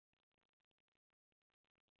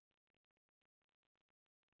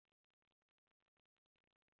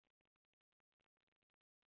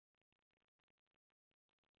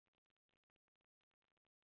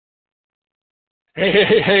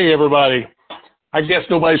Hey, everybody. I guess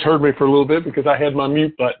nobody's heard me for a little bit because I had my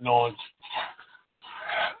mute button on.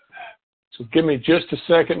 So give me just a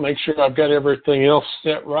second, make sure I've got everything else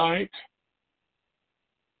set right.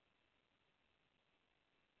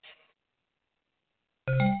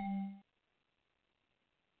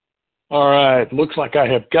 All right, looks like I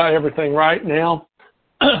have got everything right now.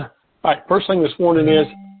 All right, first thing this morning is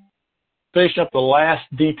finish up the last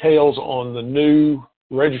details on the new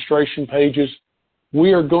registration pages.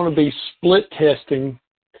 We are going to be split testing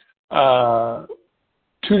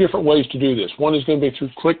two different ways to do this. One is going to be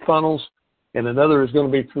through ClickFunnels, and another is going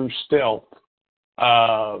to be through Stealth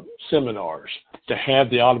seminars to have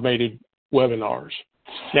the automated webinars.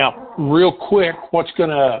 Now, real quick, what's going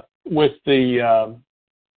to with the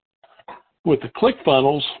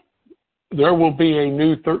ClickFunnels, there will be a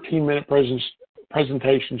new 13-minute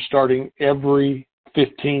presentation starting every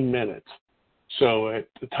 15 minutes. So at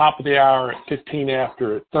the top of the hour, at 15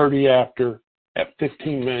 after, at 30 after, at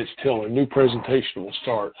 15 minutes till a new presentation will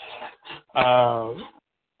start.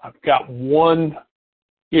 I've got one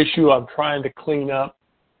issue I'm trying to clean up,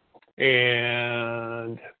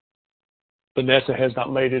 and Vanessa has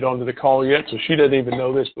not made it onto the call yet, so she doesn't even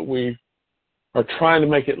know this, but we are trying to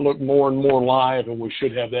make it look more and more live, and we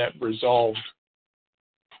should have that resolved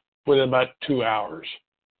within about 2 hours.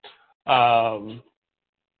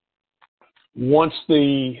 Once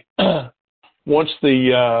the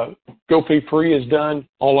Go Fee Free is done,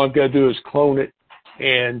 all I've got to do is clone it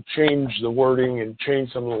and change the wording and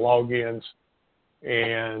change some of the logins,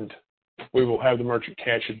 and we will have the Merchant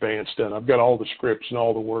Cash Advance done. I've got all the scripts and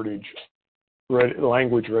all the wordage ready,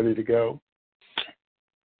 language ready to go.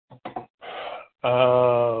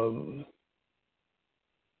 And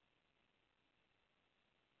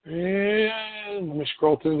let me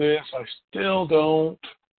scroll through this. I still don't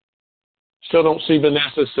see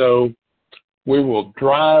Vanessa, so we will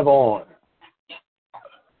drive on.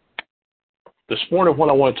 This morning, what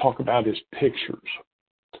I want to talk about is pictures.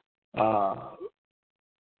 And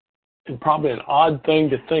probably an odd thing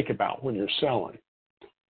to think about when you're selling.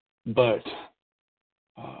 But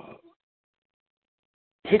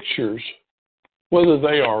pictures, whether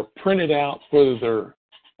they are printed out, whether they're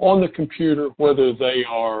on the computer, whether they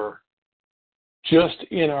are just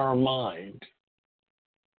in our mind,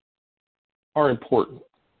 are important.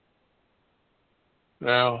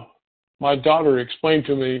 Now, my daughter explained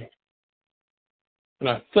to me, and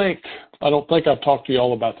I don't think I've talked to you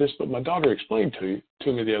all about this, but my daughter explained to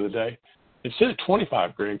me the other day, instead of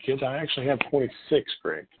 25 grandkids, I actually have 26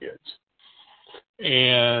 grandkids.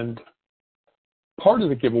 And part of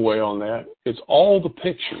the giveaway on that is all the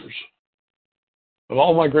pictures of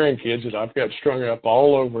all my grandkids that I've got strung up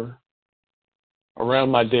all over around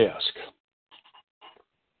my desk.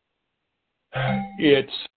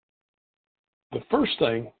 It's the first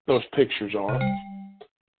thing those pictures are.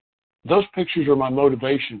 Those pictures are my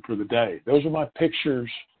motivation for the day. Those are my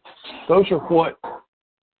pictures. Those are what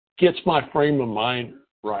gets my frame of mind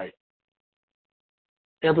right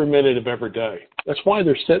every minute of every day. That's why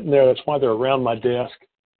they're sitting there. That's why they're around my desk.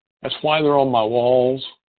 That's why they're on my walls.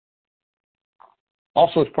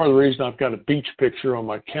 Also, it's part of the reason I've got a beach picture on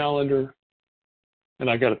my calendar, and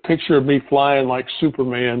I got a picture of me flying like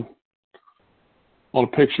Superman on a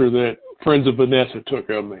picture that friends of Vanessa took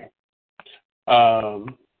of me.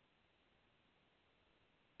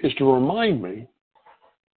 Is to remind me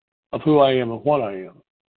of who I am and what I am.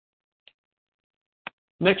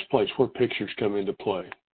 Next place where pictures come into play.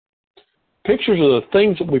 Pictures are the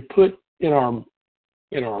things that we put in our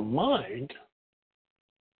mind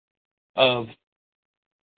of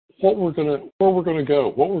where we're gonna go,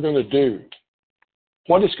 what we're gonna do,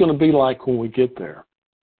 what it's gonna be like when we get there.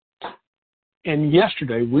 And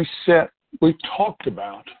yesterday we talked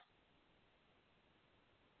about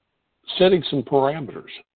setting some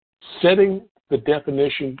parameters, setting the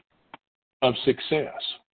definition of success.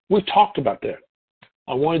 We talked about that.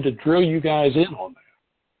 I wanted to drill you guys in on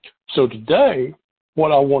that. So today,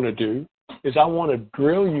 what I want to do is I want to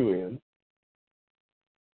drill you in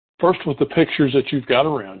first with the pictures that you've got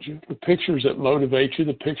around you, the pictures that motivate you,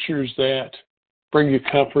 the pictures that bring you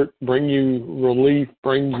comfort, bring you relief,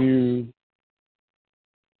 bring you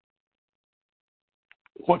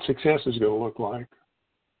what success is going to look like.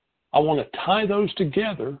 I want to tie those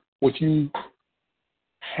together with you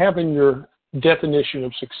having your definition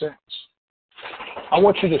of success. I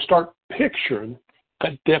want you to start picturing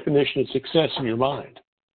that definition of success in your mind.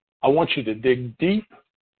 I want you to dig deep.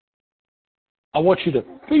 I want you to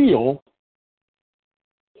feel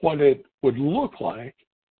what it would look like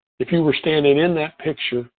if you were standing in that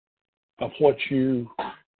picture of what you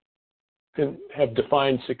have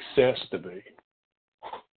defined success to be.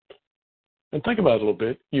 And think about it a little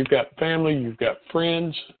bit. You've got family, you've got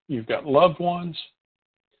friends, you've got loved ones,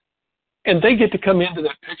 and they get to come into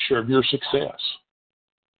that picture of your success.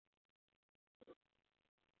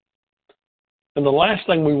 And the last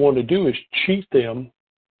thing we want to do is cheat them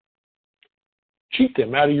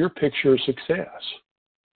out of your picture of success.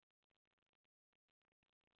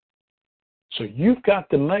 So you've got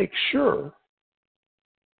to make sure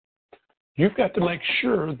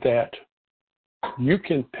that you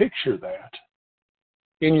can picture that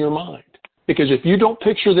in your mind. Because if you don't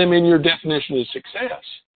picture them in your definition of success,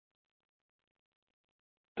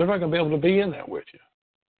 they're not going to be able to be in that with you.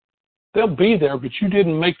 They'll be there, but you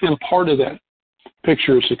didn't make them part of that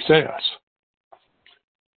picture of success.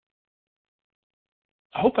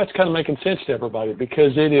 I hope that's kind of making sense to everybody,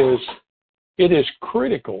 because it is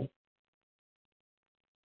critical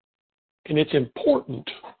and it's important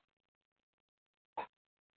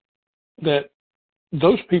that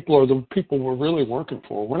those people are the people we're really working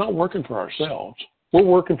for. We're not working for ourselves. We're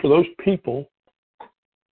working for those people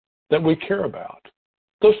that we care about.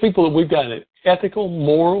 Those people that we've got an ethical,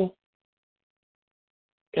 moral,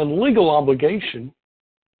 and legal obligation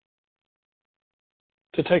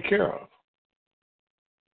to take care of.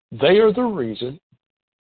 They are the reason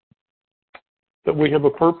that we have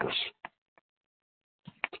a purpose.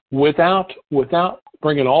 Without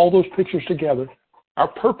bringing all those pictures together, our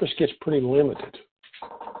purpose gets pretty limited.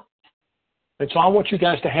 And so I want you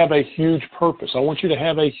guys to have a huge purpose. I want you to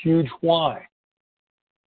have a huge why.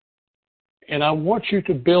 And I want you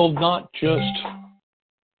to build not just,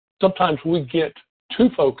 sometimes we get too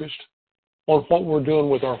focused on what we're doing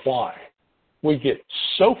with our why. We get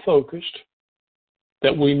so focused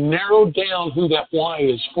that we narrow down who that why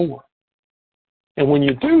is for. And when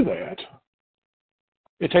you do that,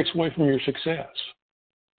 it takes away from your success.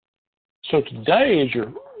 So today, as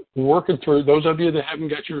you're working through, those of you that haven't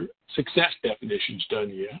got your success definitions done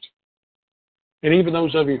yet, and even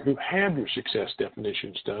those of you who have your success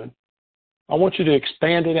definitions done, I want you to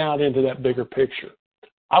expand it out into that bigger picture.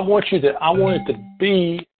 I want it to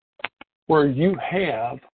be where you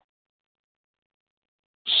have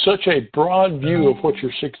such a broad view of what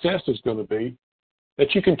your success is going to be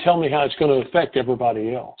that you can tell me how it's going to affect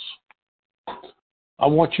everybody else. I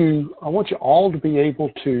want you all to be able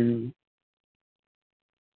to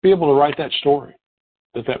write that story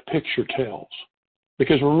that picture tells.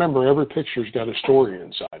 Because remember, every picture's got a story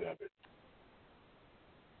inside of it.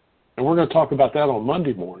 And we're going to talk about that on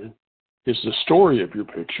Monday morning, is the story of your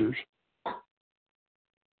pictures.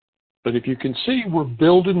 But if you can see, we're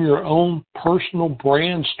building your own personal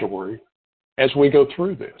brand story as we go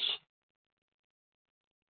through this.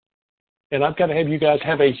 And I've got to have you guys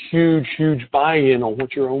have a huge, huge buy-in on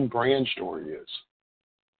what your own brand story is.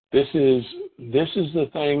 This is the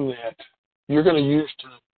thing that you're going to use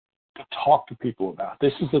to talk to people about.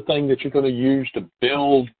 This is the thing that you're going to use to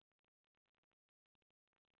build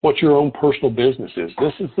what your own personal business is.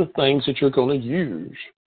 This is the things that you're going to use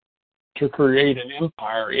to create an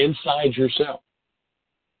empire inside yourself.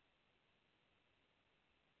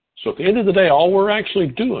 So at the end of the day, all we're actually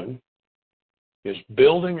doing is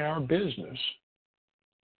building our business,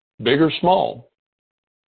 big or small,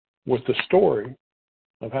 with the story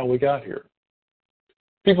of how we got here.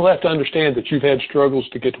 People have to understand that you've had struggles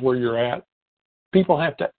to get to where you're at. People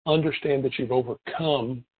have to understand that you've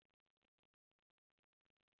overcome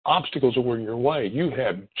obstacles that were in your way. You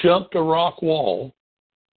have jumped a rock wall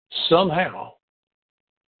somehow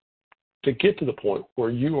to get to the point where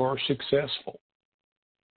you are successful.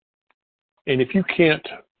 And if you can't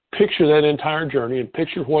picture that entire journey and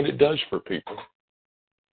picture what it does for people,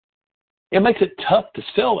 it makes it tough to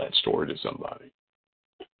sell that story to somebody.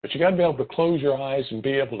 But you got to be able to close your eyes and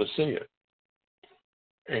be able to see it.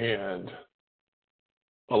 And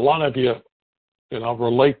a lot of you, and I'll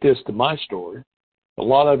relate this to my story, a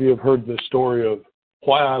lot of you have heard the story of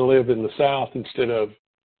why I live in the South instead of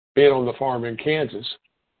being on the farm in Kansas.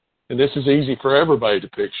 And this is easy for everybody to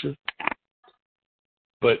picture.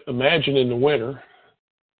 But imagine in the winter,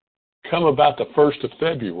 come about the 1st of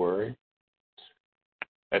February,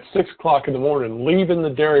 at 6 o'clock in the morning, leaving the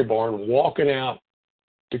dairy barn, walking out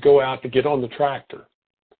to go out to get on the tractor.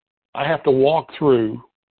 I have to walk through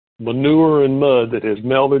manure and mud that has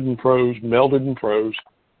melted and froze,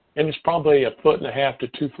 and it's probably 1.5 to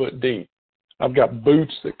 2 foot deep. I've got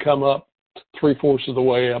boots that come up 3/4 of the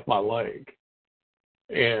way up my leg.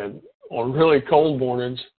 And on really cold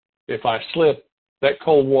mornings, if I slip, that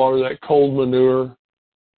cold water, that cold manure,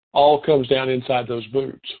 all comes down inside those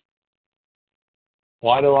boots.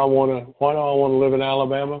 Why do I want to live in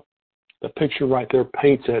Alabama? The picture right there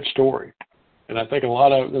paints that story. And I think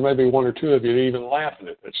there may be 1 or 2 of you even laughing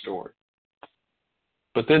at that story.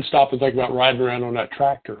 but then stop and think about riding around on that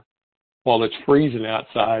tractor while it's freezing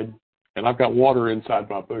outside and I've got water inside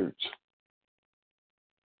my boots.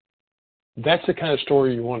 That's the kind of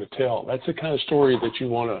story you want to tell. That's the kind of story that you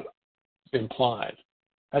want to imply.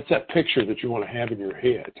 That's that picture that you want to have in your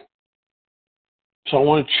head. So I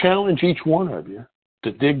want to challenge each one of you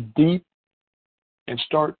to dig deep and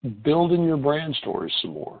start building your brand stories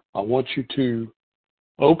some more. I want you to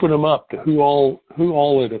open them up to who all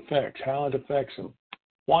it affects, how it affects them,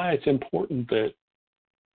 why it's important that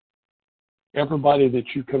everybody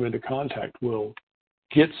that you come into contact will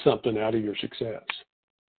get something out of your success.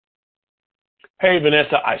 Hey,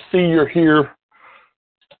 Vanessa, I see you're here.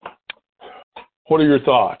 What are your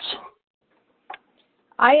thoughts?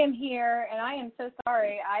 I am here, and I am so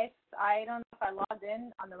sorry. I don't know if I logged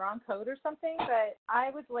in on the wrong code or something, but I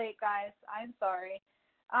was late, guys. I'm sorry.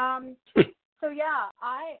 So yeah,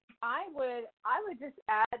 I would just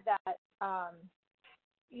add that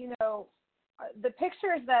the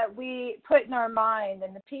pictures that we put in our mind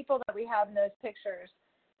and the people that we have in those pictures,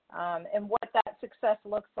 and what that success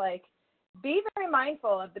looks like. Be very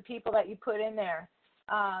mindful of the people that you put in there,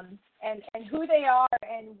 and who they are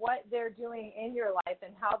and what they're doing in your life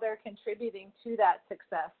and how they're contributing to that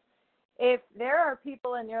success. If there are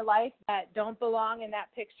people in your life that don't belong in that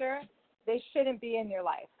picture, they shouldn't be in your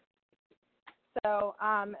life. So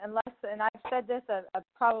unless, and I've said this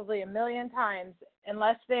probably a million times,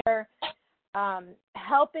 unless they're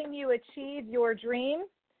helping you achieve your dream,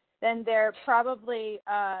 then they're probably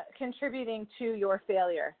contributing to your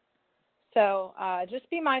failure. So just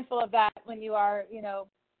be mindful of that when you are,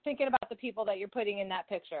 thinking about the people that you're putting in that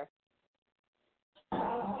picture.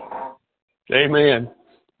 Amen.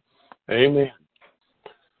 Amen.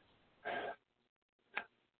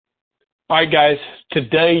 All right, guys,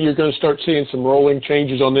 today you're going to start seeing some rolling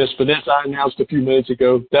changes on this. Vanessa, I announced a few minutes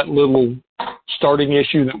ago that little starting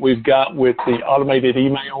issue that we've got with the automated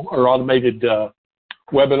email or automated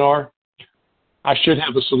webinar. I should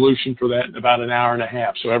have a solution for that in about an hour and a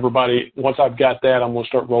half. So everybody, once I've got that, I'm going to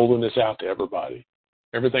start rolling this out to everybody.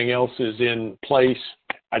 Everything else is in place.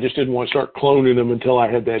 I just didn't want to start cloning them until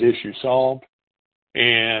I had that issue solved.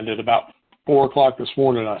 And at about 4 o'clock this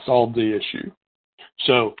morning, I solved the issue.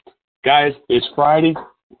 So, guys, it's Friday.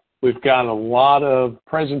 We've got a lot of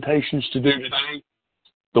presentations to do today.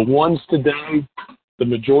 The ones today, the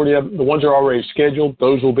majority of them, the ones that are already scheduled,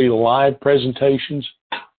 those will be live presentations.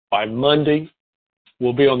 By Monday,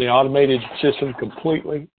 we'll be on the automated system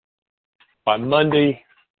completely. By Monday,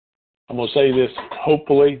 I'm going to say this,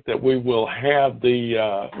 hopefully, that we will have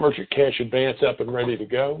the Merchant Cash Advance up and ready to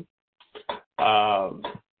go. And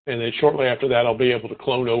then shortly after that, I'll be able to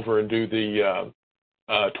clone over and do the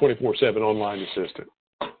 24/7 online assistant.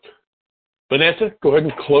 Vanessa, go ahead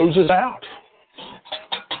and close us out.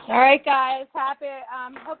 All right, guys.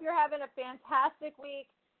 Hope you're having a fantastic week.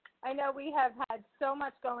 I know we have had so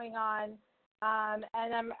much going on, and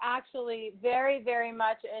I'm actually very, very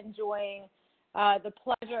much enjoying the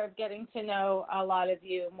pleasure of getting to know a lot of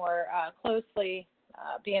you more closely,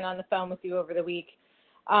 being on the phone with you over the week.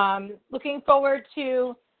 Looking forward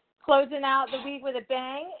to closing out the week with a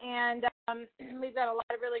bang, and we've got a lot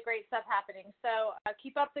of really great stuff happening. So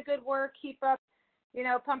keep up the good work, keep up,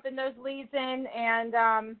 pumping those leads in,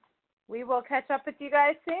 and we will catch up with you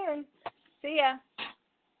guys soon. See ya.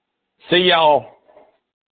 See y'all.